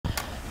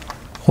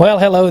Well,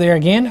 hello there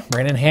again.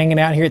 Brendan hanging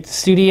out here at the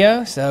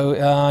studio.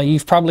 So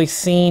you've probably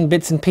seen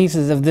bits and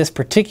pieces of this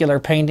particular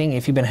painting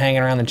if you've been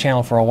hanging around the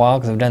channel for a while,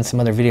 because I've done some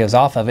other videos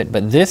off of it.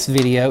 But this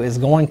video is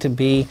going to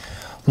be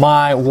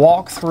my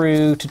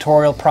walkthrough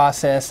tutorial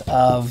process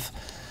of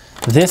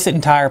this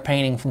entire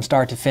painting from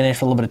start to finish,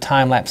 with a little bit of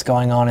time lapse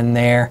going on in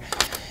there.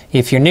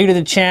 If you're new to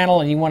the channel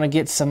and you want to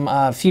get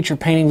some future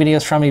painting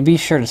videos from me, be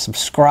sure to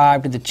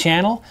subscribe to the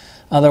channel.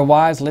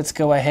 Otherwise, let's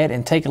go ahead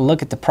and take a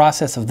look at the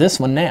process of this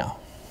one now.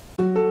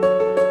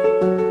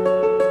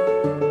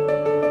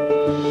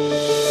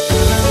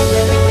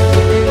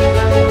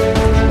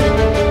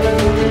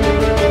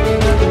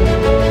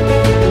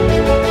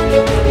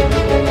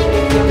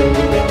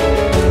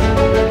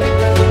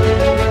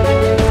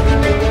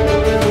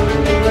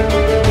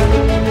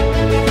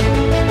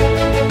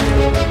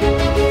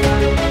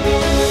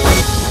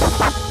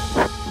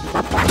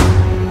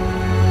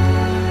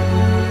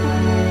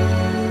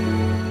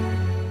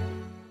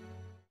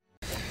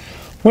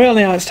 Well,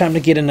 now it's time to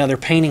get another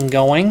painting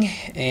going,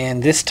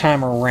 and this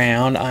time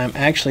around I'm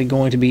actually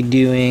going to be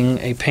doing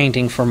a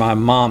painting for my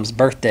mom's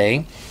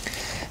birthday.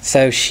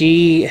 So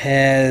she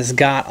has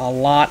got a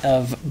lot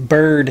of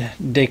bird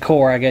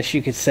decor, I guess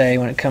you could say,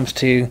 when it comes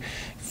to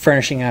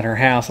furnishing out her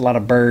house. A lot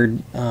of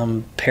bird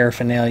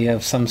paraphernalia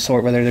of some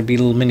sort, whether there be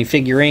little mini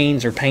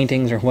figurines or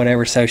paintings or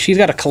whatever. So she's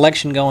got a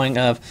collection going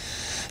of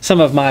some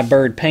of my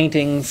bird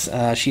paintings.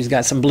 She's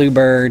got some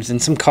bluebirds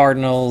and some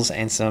cardinals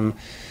and some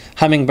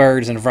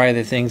hummingbirds and a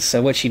variety of things.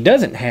 So what she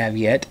doesn't have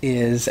yet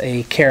is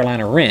a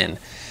Carolina Wren.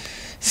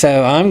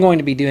 So I'm going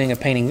to be doing a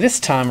painting this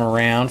time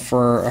around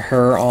for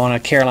her on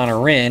a Carolina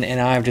Wren, and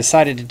I've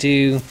decided to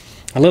do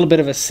a little bit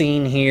of a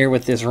scene here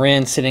with this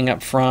wren sitting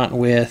up front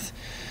with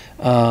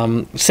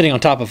sitting on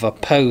top of a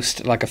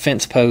post, like a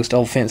fence post,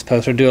 old fence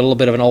post, or do a little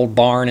bit of an old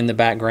barn in the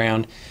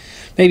background,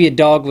 maybe a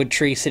dogwood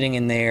tree sitting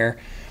in there,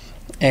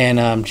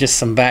 and just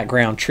some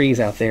background trees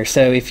out there.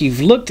 So if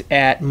you've looked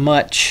at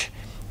much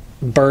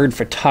bird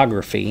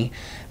photography,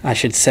 I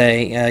should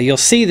say, you'll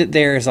see that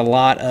there's a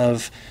lot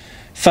of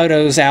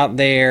photos out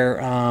there,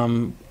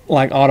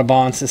 like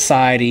Audubon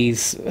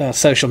societies,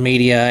 social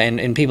media,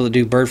 and people that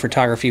do bird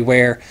photography,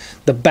 where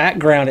the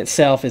background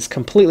itself is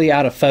completely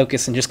out of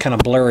focus and just kind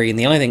of blurry, and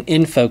the only thing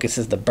in focus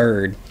is the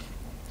bird.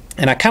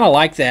 And I kind of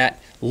like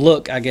that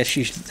look, I guess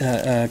you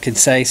could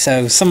say.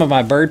 So some of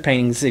my bird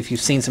paintings, if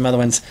you've seen some other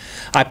ones,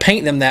 I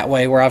paint them that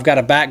way, where I've got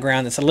a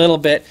background that's a little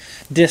bit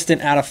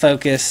distant, out of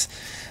focus,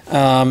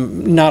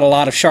 not a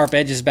lot of sharp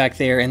edges back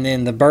there, and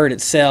then the bird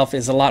itself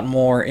is a lot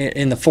more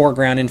in the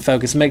foreground, in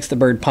focus. Makes the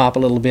bird pop a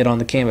little bit on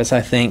the canvas,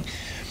 I think.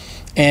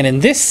 And in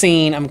this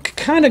scene, I'm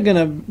kind of going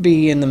to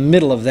be in the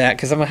middle of that,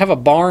 because I'm going to have a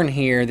barn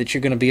here that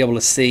you're going to be able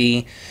to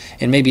see,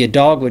 and maybe a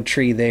dogwood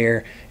tree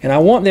there. And I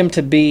want them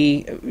to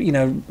be, you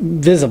know,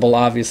 visible,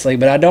 obviously,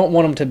 but I don't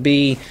want them to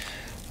be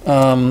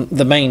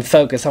the main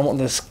focus. I want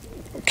this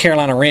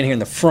Carolina Wren here in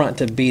the front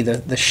to be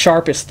the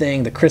sharpest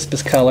thing, the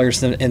crispest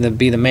colors, and to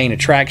be the main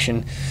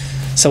attraction.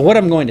 So what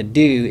I'm going to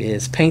do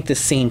is paint this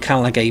scene kind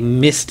of like a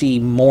misty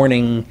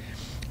morning,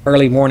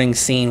 early morning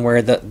scene,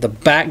 where the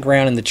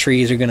background and the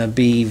trees are going to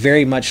be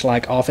very much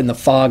like off in the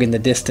fog in the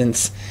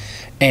distance,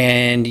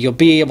 and you'll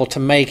be able to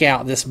make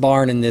out this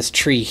barn and this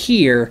tree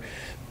here,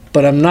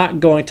 but I'm not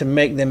going to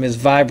make them as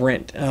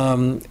vibrant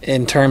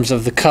in terms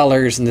of the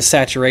colors and the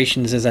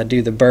saturations as I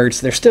do the birds.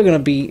 They're still going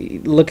to be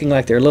looking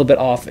like they're a little bit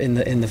off in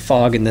the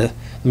fog and the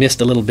mist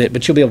a little bit,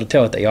 but you'll be able to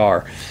tell what they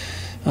are.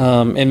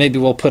 And maybe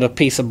we'll put a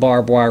piece of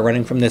barbed wire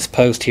running from this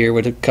post here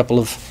with a couple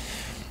of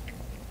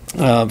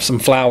some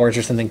flowers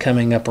or something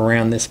coming up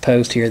around this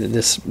post here that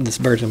this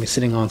bird's going to be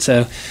sitting on.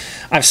 So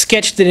I've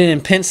sketched it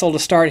in pencil to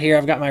start here.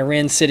 I've got my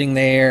wren sitting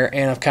there,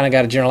 and I've kind of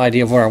got a general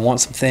idea of where I want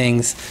some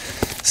things.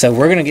 So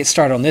we're going to get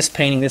started on this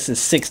painting. This is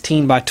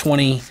 16 by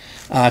 20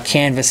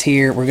 canvas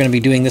here. We're going to be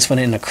doing this one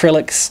in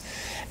acrylics,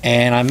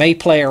 and I may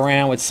play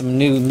around with some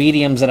new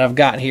mediums that I've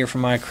got here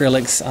from my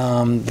acrylics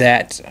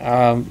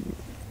that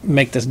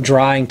make this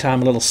drying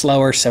time a little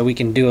slower, so we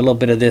can do a little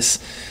bit of this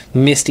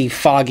misty,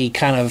 foggy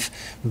kind of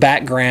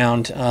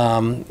background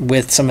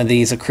with some of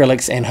these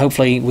acrylics, and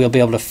hopefully we'll be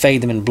able to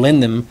fade them and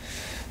blend them.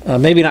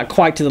 Maybe not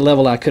quite to the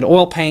level I could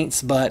oil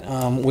paints, but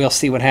we'll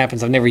see what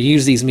happens. I've never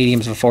used these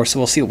mediums before, so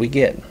we'll see what we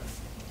get.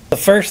 The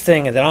first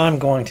thing that I'm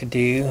going to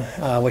do,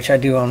 which I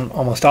do on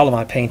almost all of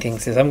my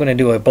paintings, is I'm going to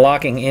do a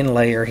blocking in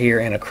layer here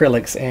in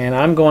acrylics, and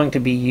I'm going to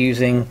be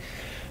using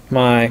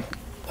my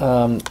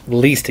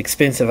least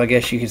expensive, I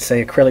guess you could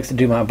say, acrylics to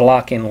do my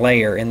block in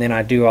layer, and then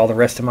I do all the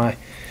rest of my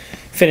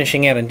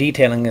finishing out and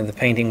detailing of the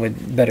painting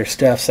with better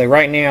stuff. So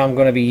right now I'm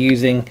going to be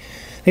using,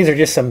 these are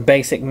just some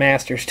basic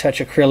Masters Touch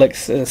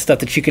acrylics, stuff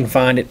that you can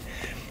find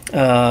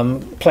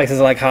at places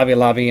like Hobby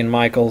Lobby and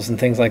Michaels and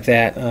things like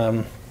that.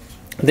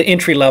 The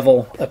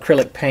entry-level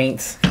acrylic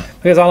paints,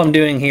 because all I'm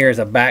doing here is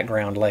a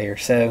background layer.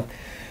 So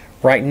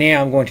right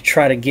now I'm going to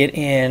try to get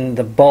in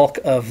the bulk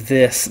of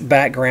this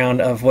background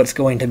of what's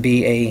going to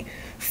be a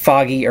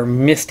foggy or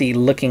misty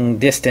looking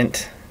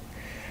distant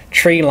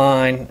tree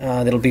line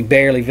that'll be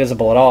barely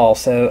visible at all.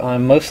 So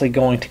I'm mostly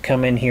going to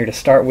come in here to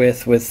start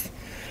with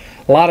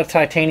A lot of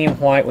titanium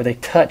white with a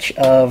touch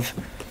of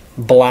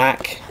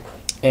black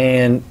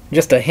and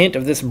just a hint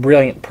of this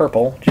brilliant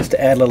purple, just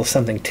to add a little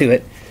something to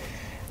it.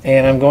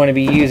 And I'm going to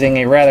be using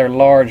a rather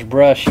large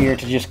brush here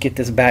to just get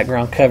this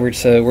background covered.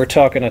 So we're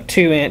talking a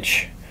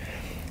 2-inch.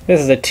 This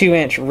is a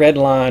 2-inch red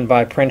line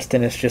by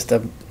Princeton. It's just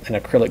an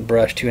acrylic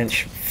brush,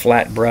 2-inch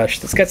flat brush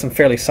that's got some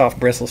fairly soft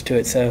bristles to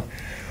it. So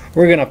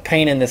we're going to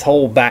paint in this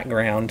whole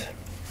background,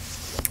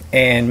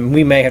 and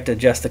we may have to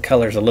adjust the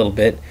colors a little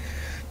bit,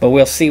 but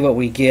we'll see what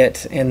we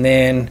get. And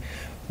then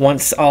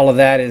once all of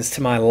that is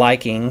to my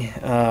liking,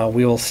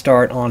 we will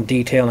start on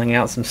detailing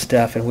out some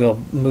stuff, and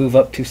we'll move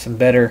up to some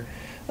better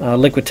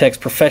Liquitex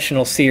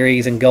Professional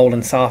Series and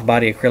Golden Soft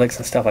Body acrylics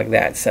and stuff like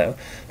that. So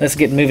let's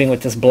get moving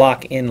with this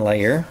block in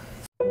layer.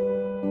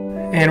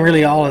 And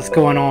really all that's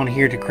going on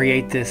here to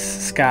create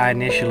this sky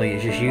initially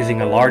is just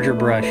using a larger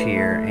brush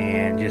here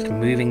and just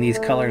moving these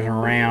colors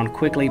around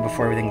quickly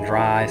before everything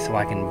dries so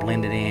I can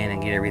blend it in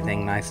and get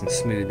everything nice and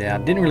smooth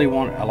out. Didn't really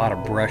want a lot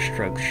of brush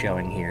strokes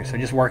showing here, so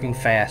just working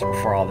fast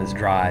before all this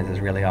dries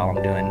is really all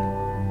I'm doing.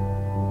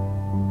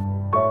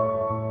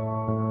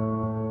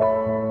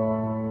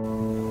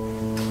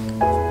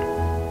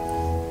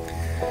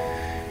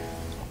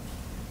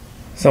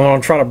 So I'm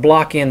going to try to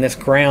block in this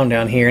ground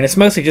down here, and it's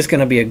mostly just going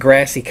to be a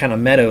grassy kind of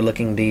meadow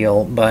looking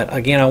deal, but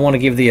again I want to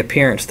give the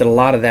appearance that a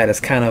lot of that is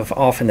kind of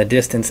off in the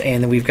distance,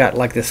 and then we've got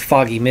like this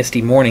foggy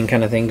misty morning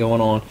kind of thing going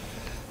on.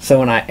 So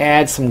when I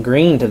add some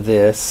green to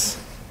this,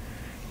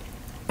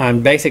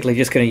 I'm basically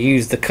just going to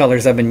use the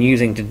colors I've been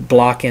using to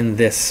block in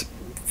this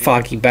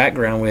foggy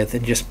background with,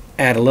 and just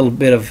add a little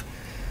bit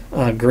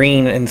of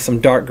green and some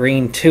dark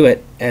green to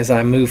it as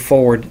I move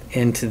forward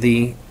into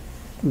the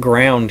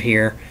ground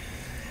here.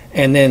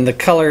 And then the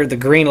color, the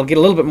green, will get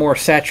a little bit more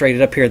saturated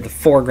up here at the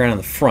foreground and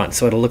the front,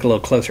 so it'll look a little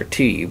closer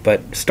to you.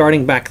 But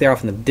starting back there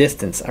off in the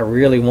distance, I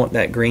really want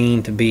that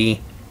green to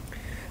be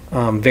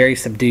very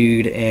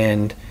subdued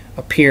and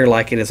appear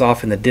like it is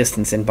off in the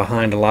distance and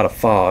behind a lot of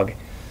fog.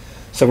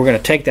 So we're going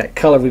to take that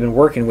color we've been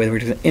working with, we're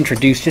going to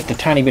introduce just a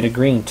tiny bit of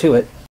green to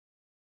it.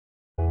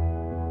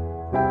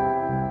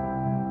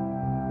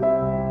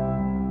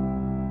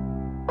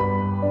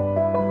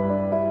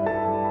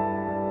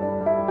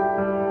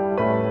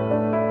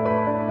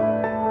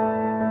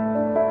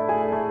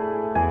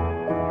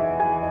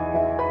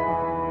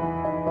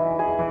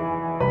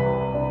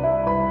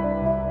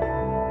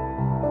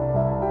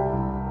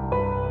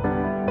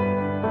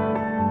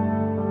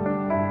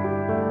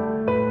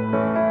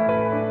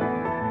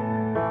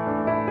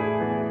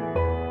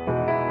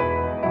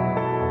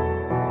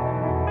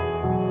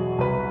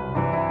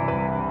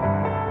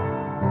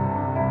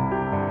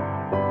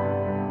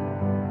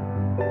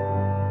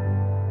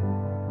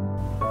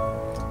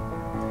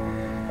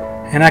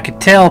 And I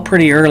could tell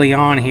pretty early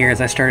on here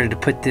as I started to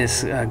put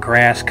this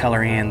grass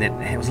color in that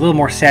it was a little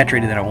more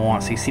saturated than I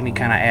want. So you see me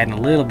kind of adding a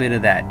little bit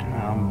of that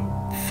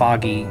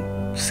foggy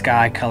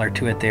sky color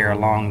to it there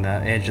along the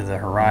edge of the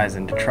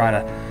horizon to try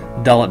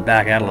to dull it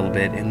back out a little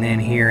bit. And then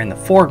here in the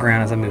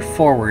foreground as I move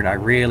forward, I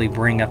really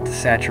bring up the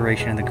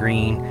saturation of the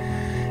green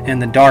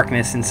and the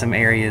darkness in some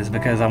areas,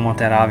 because I want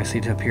that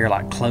obviously to appear a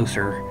lot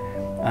closer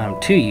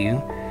to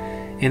you.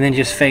 And then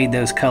just fade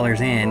those colors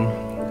in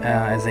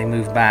as they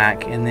move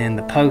back. And then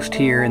the post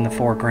here in the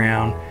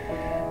foreground,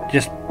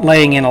 just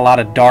laying in a lot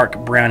of dark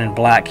brown and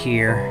black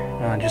here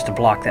just to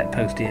block that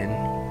post in.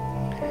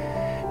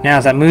 Now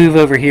as I move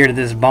over here to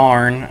this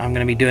barn, I'm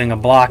going to be doing a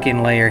block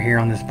in layer here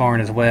on this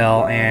barn as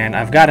well, and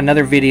I've got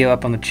another video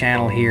up on the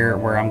channel here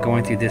where I'm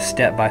going through this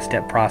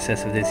step-by-step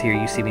process of this here.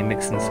 You see me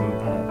mixing some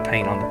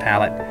paint on the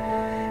palette.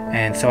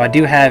 And so I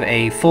do have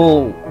a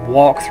full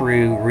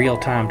walkthrough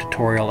real-time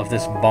tutorial of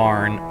this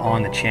barn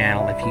on the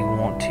channel if you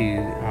want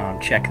to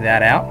check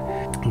that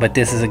out. But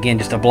this is again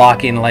just a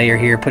block in layer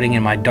here, putting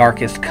in my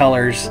darkest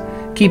colors,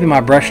 keeping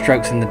my brush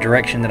strokes in the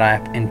direction that I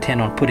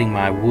intend on putting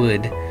my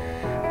wood,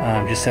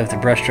 just so if the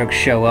brush strokes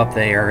show up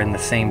they are in the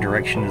same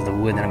direction as the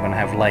wood that I'm going to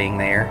have laying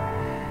there.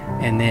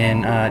 And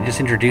then just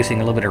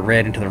introducing a little bit of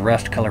red into the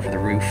rust color for the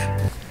roof.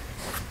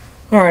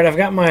 Alright, I've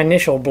got my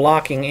initial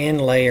blocking in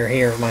layer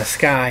here of my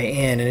sky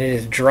in, and it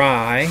is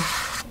dry.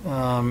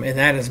 And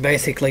that is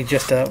basically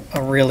just a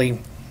really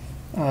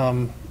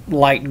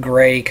light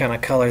gray kind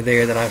of color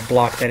there that I've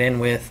blocked that in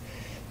with.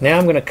 Now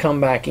I'm going to come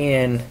back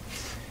in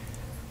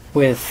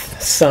with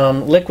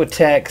some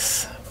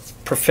Liquitex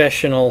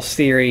Professional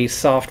Series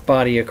Soft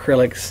Body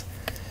Acrylics.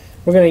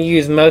 We're going to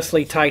use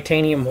mostly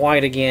titanium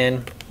white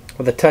again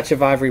with a touch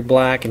of Ivory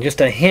Black and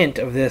just a hint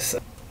of this.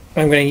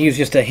 I'm going to use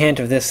just a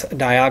hint of this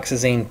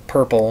dioxazine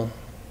purple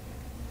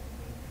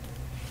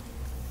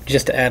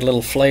just to add a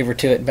little flavor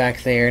to it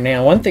back there.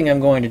 Now one thing I'm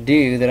going to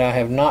do that I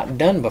have not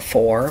done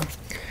before,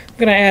 I'm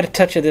going to add a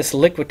touch of this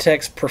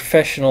Liquitex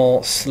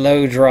Professional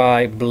Slow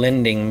Dry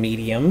Blending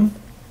Medium.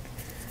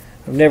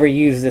 I've never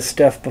used this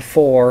stuff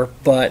before,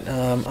 but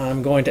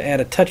I'm going to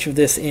add a touch of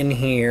this in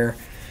here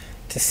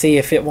to see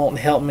if it won't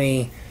help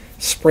me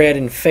spread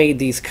and fade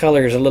these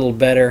colors a little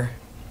better.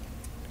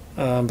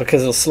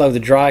 Because it'll slow the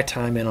dry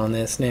time in on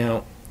this.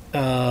 Now,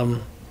 I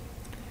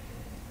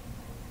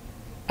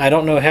I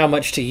don't know how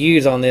much to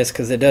use on this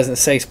because it doesn't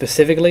say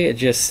specifically. It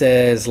just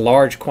says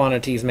large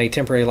quantities may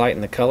temporarily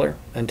lighten the color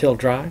until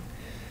dry.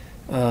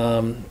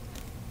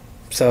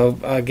 So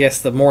I guess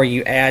the more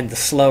you add, the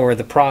slower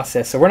the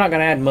process. So we're not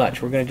going to add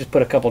much. We're going to just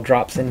put a couple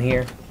drops in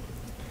here.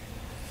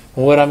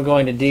 What I'm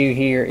going to do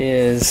here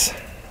is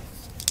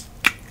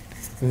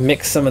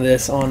mix some of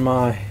this on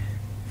my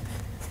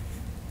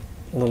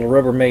little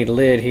Rubbermaid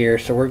lid here.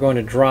 So we're going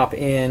to drop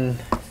in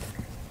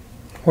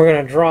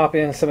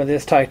some of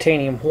this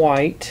titanium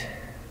white,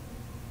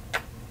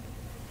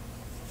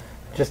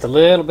 just a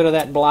little bit of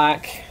that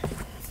black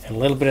and a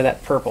little bit of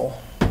that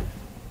purple.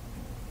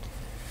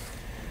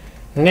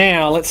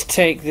 Now let's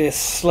take this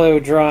slow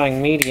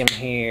drying medium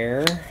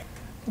here.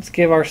 Let's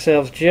give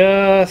ourselves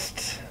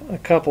just a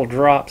couple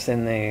drops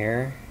in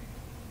there,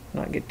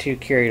 not get too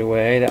carried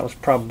away. That was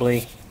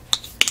probably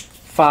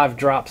 5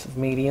 drops of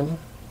medium.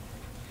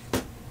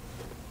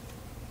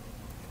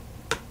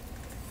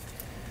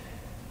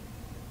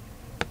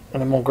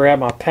 And I'm going to grab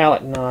my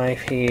palette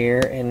knife here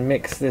and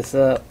mix this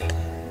up.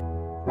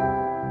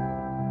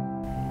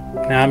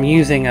 Now I'm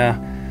using a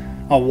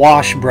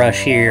wash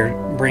brush here,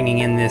 bringing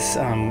in this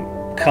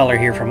color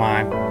here for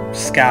my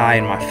sky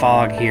and my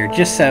fog here,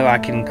 just so I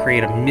can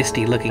create a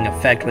misty looking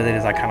effect with it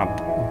as I kind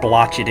of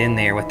blotch it in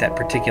there with that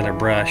particular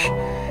brush.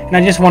 And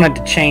I just wanted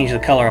to change the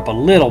color up a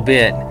little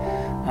bit,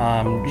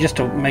 just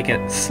to make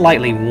it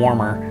slightly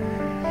warmer.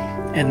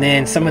 And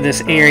then some of this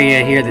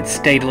area here that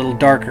stayed a little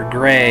darker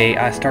gray,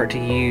 I start to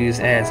use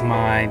as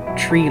my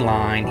tree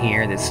line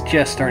here that's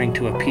just starting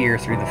to appear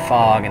through the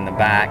fog in the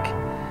back.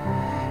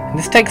 And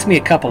this takes me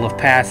a couple of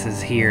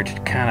passes here to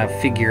kind of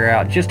figure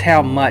out just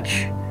how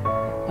much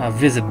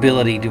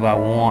visibility do I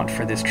want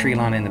for this tree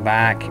line in the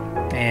back.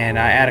 And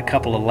I add a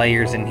couple of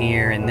layers in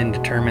here and then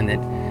determine that,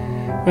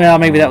 well,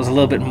 maybe that was a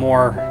little bit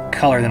more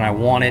color than I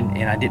wanted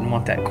and I didn't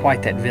want that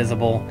quite that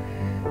visible.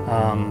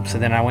 So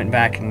then I went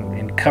back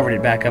and covered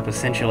it back up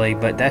essentially,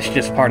 but that's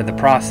just part of the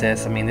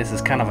process. I mean, this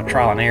is kind of a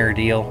trial and error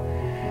deal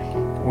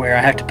where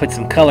I have to put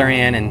some color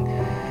in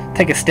and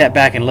take a step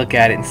back and look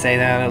at it and say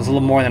that it was a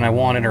little more than I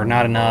wanted or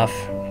not enough.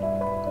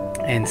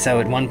 And so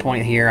at one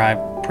point here I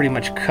pretty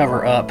much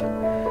cover up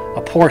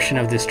a portion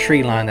of this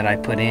tree line that I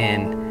put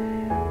in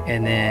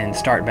and then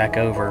start back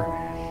over.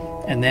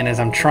 And then as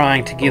I'm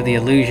trying to give the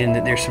illusion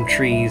that there's some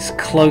trees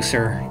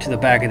closer to the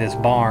back of this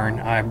barn,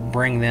 I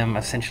bring them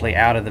essentially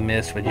out of the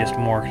mist with just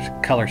more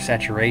color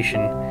saturation.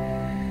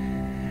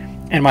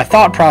 And my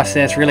thought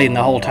process really in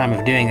the whole time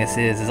of doing this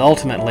is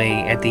ultimately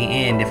at the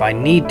end, if I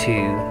need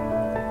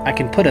to, I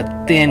can put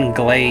a thin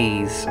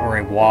glaze or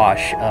a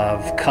wash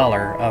of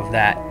color of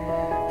that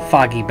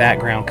foggy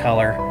background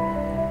color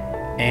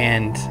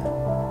and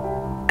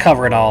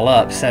cover it all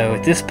up. So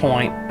at this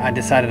point I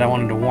decided I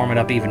wanted to warm it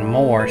up even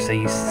more, so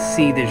you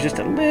see there's just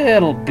a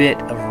little bit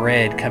of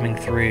red coming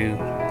through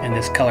in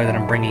this color that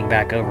I'm bringing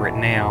back over it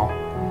now.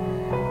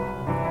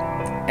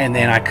 And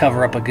then I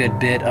cover up a good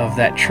bit of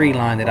that tree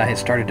line that I had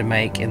started to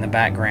make in the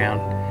background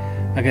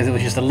because it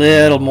was just a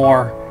little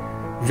more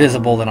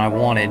visible than I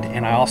wanted.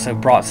 And I also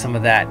brought some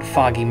of that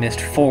foggy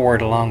mist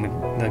forward along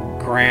the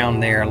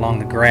ground there, along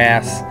the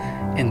grass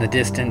in the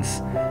distance,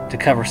 to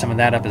cover some of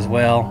that up as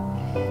well.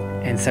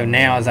 And so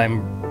now as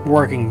I'm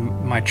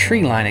working my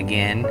tree line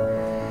again,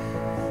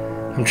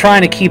 I'm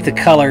trying to keep the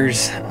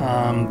colors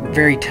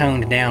very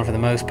toned down for the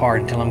most part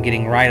until I'm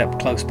getting right up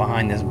close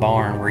behind this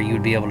barn where you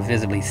would be able to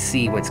visibly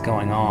see what's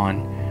going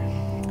on.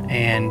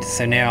 And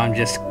so now I'm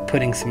just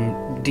putting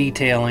some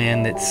detail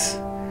in that's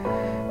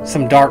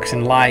some darks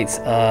and lights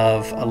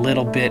of a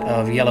little bit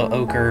of yellow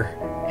ochre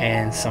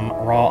and some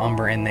raw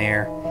umber in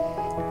there,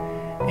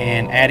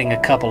 and adding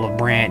a couple of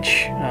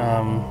branch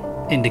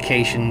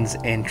indications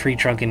and tree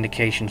trunk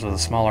indications with a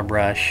smaller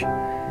brush.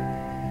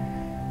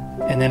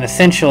 And then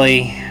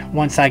essentially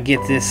once I get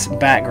this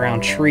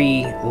background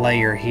tree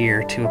layer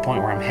here to a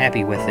point where I'm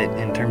happy with it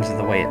in terms of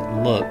the way it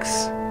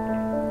looks,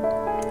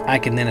 I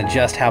can then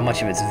adjust how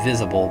much of it's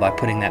visible by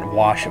putting that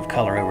wash of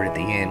color over it at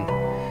the end.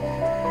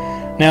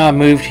 Now I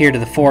moved here to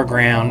the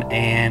foreground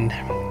and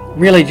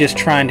really just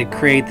trying to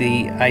create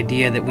the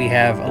idea that we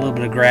have a little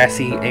bit of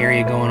grassy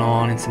area going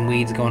on and some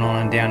weeds going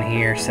on down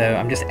here. So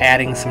I'm just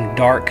adding some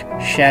dark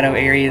shadow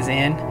areas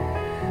in,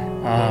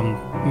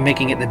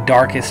 making it the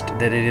darkest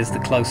that it is the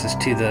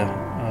closest to the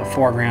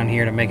foreground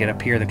here to make it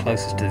appear the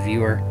closest to the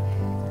viewer.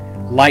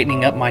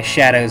 Lightening up my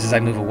shadows as I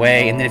move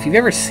away. And then if you've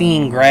ever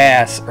seen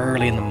grass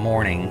early in the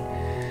morning,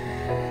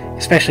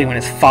 especially when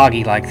it's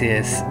foggy like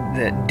this,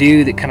 the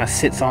dew that kind of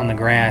sits on the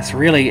grass,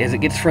 really as it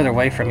gets further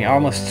away from you,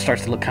 almost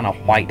starts to look kind of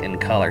white in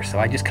color. So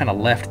I just kind of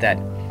left that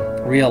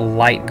real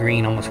light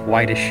green, almost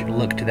whitish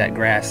look to that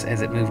grass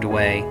as it moved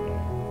away.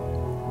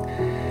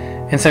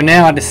 And so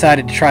now I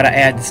decided to try to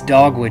add this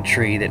dogwood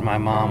tree that my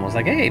mom was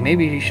like, hey,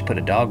 maybe you should put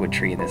a dogwood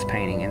tree in this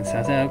painting. And so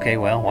I said, okay,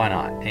 well, why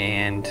not?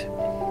 And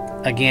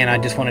again, I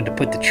just wanted to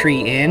put the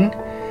tree in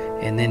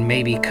and then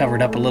maybe cover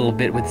it up a little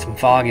bit with some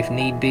fog if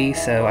need be.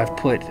 So I've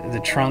put the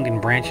trunk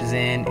and branches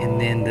in,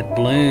 and then the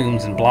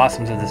blooms and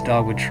blossoms of this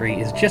dogwood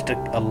tree is just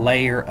a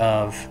layer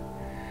of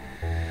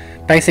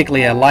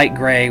basically a light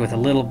gray with a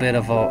little bit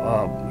of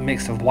a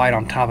mix of white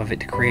on top of it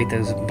to create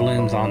those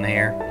blooms on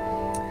there.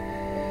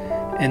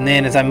 And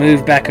then as I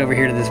move back over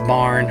here to this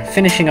barn,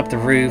 finishing up the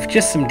roof,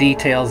 just some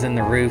details in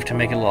the roof to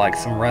make it look like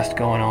some rust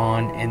going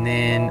on, and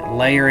then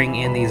layering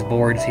in these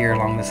boards here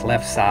along this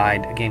left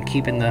side. Again,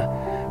 keeping the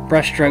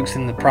brush strokes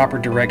in the proper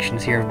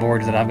directions here of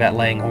boards that I've got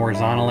laying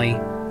horizontally,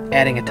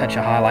 adding a touch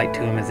of highlight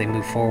to them as they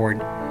move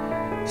forward.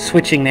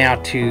 Switching now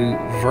to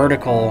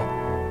vertical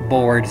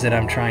boards that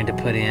I'm trying to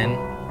put in.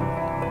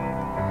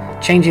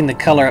 Changing the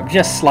color up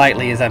just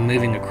slightly as I'm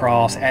moving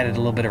across, added a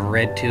little bit of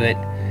red to it.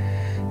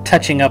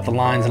 Touching up the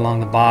lines along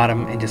the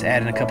bottom and just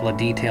adding a couple of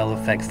detail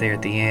effects there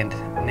at the end.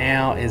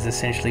 Now is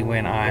essentially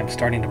when I'm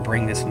starting to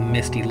bring this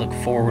misty look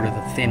forward with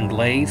a thin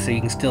glaze, so you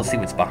can still see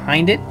what's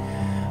behind it,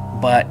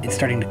 but it's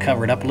starting to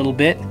cover it up a little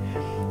bit,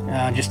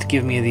 just to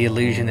give me the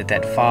illusion that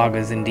that fog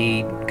is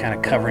indeed kind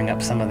of covering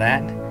up some of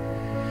that.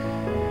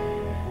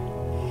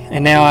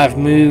 And now I've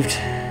moved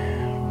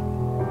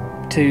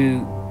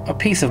to a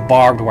piece of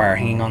barbed wire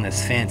hanging on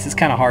this fence. It's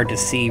kind of hard to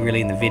see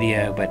really in the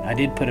video, but I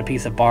did put a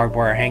piece of barbed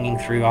wire hanging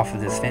through off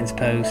of this fence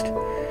post,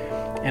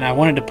 and I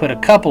wanted to put a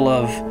couple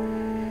of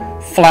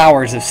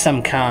flowers of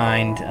some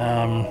kind,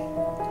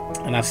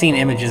 and I've seen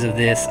images of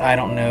this. I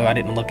don't know, I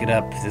didn't look it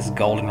up, this is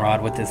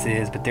goldenrod, what this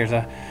is, but there's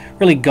a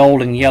really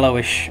golden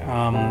yellowish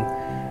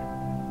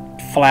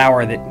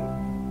flower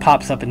that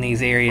pops up in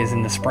these areas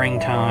in the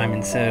springtime,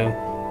 and so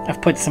I've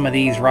put some of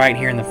these right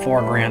here in the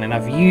foreground, and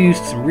I've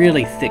used some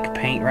really thick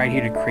paint right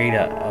here to create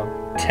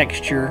a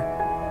texture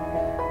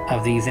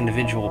of these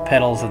individual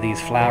petals of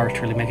these flowers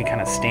to really make it kind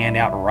of stand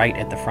out right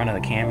at the front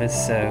of the canvas.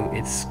 So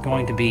it's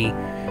going to be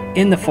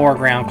in the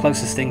foreground,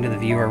 closest thing to the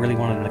viewer. I really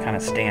wanted them to kind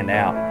of stand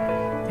out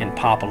and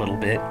pop a little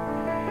bit.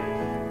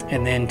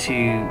 And then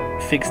to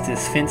fix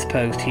this fence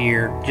post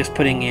here, just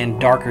putting in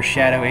darker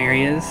shadow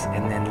areas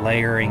and then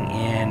layering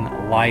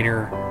in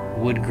lighter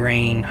wood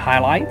grain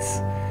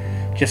highlights.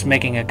 Just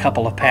making a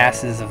couple of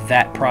passes of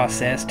that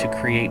process to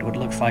create what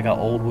looks like an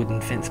old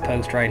wooden fence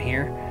post right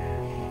here.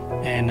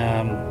 And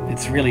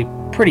it's really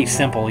pretty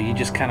simple. You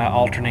just kind of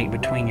alternate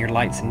between your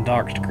lights and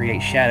darks to create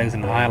shadows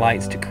and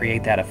highlights to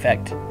create that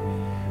effect.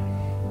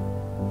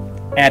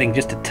 Adding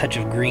just a touch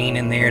of green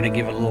in there to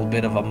give it a little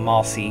bit of a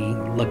mossy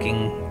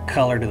looking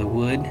color to the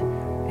wood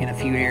in a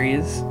few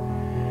areas.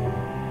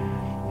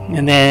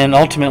 And then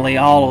ultimately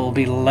all that will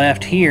be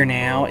left here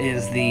now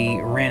is the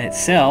wren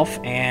itself,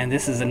 and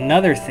this is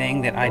another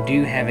thing that I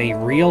do have a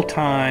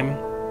real-time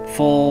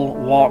full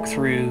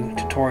walkthrough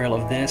tutorial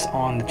of this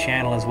on the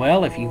channel as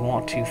well. If you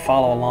want to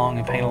follow along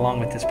and paint along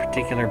with this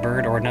particular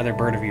bird or another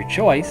bird of your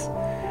choice,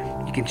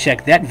 you can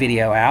check that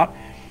video out.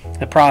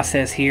 The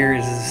process here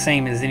is the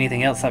same as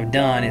anything else I've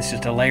done. It's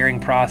just a layering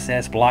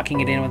process, blocking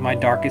it in with my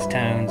darkest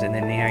tones, and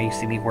then now you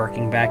see me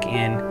working back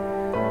in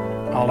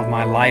all of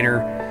my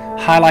lighter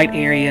highlight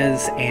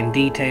areas and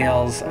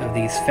details of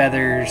these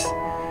feathers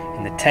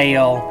and the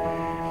tail.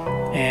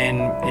 And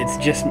it's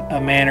just a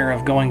matter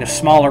of going to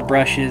smaller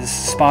brushes,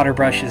 spotter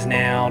brushes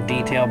now,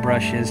 detail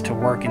brushes, to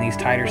work in these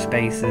tighter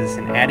spaces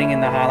and adding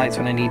in the highlights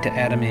when I need to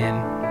add them in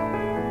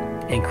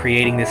and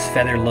creating this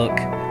feather look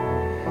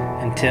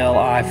until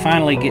I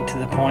finally get to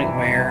the point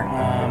where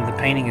the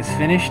painting is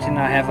finished and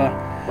I have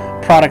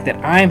a product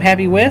that I'm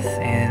happy with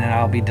and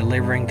I'll be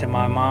delivering to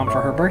my mom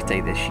for her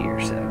birthday this year.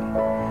 So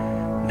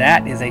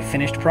that is a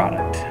finished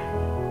product.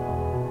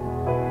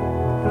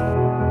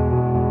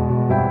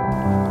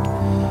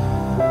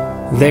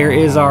 There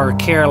is our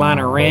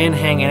Carolina Wren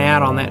hanging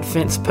out on that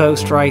fence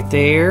post right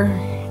there,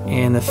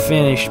 and the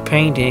finished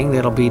painting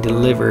that'll be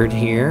delivered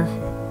here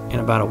in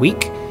about a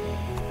week.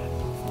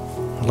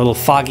 A little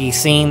foggy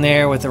scene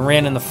there with the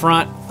wren in the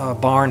front, a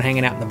barn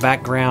hanging out in the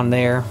background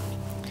there.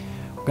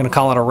 We're going to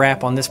call it a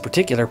wrap on this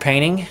particular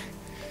painting.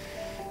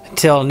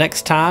 Until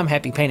next time,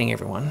 happy painting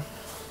everyone.